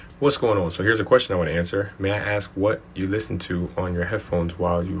What's going on? So here's a question I want to answer. May I ask what you listen to on your headphones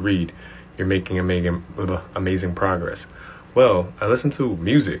while you read? You're making amazing progress. Well, I listen to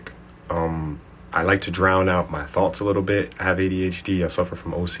music. I like to drown out my thoughts a little bit. I have ADHD, I suffer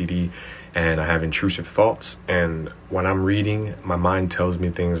from OCD, and I have intrusive thoughts. And when I'm reading, my mind tells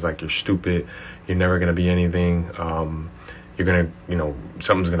me things like, you're stupid, you're never going to be anything, you're going to,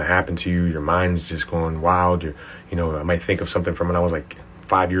 something's going to happen to you, your mind's just going wild. I might think of something from when I was like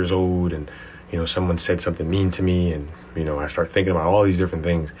 5 years old, and, someone said something mean to me, and, I start thinking about all these different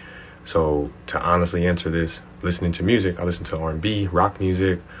things. So to honestly answer this, listening to music, I listen to R&B, rock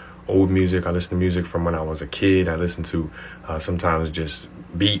music, old music. I listen to music from when I was a kid. I listen to sometimes just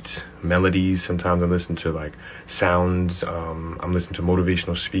beats, melodies. Sometimes I listen to like sounds. I'm listening to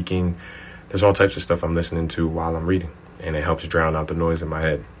motivational speaking. There's all types of stuff I'm listening to while I'm reading, and it helps drown out the noise in my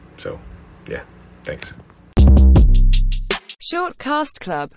head. So, yeah, thanks. Shortcast Club.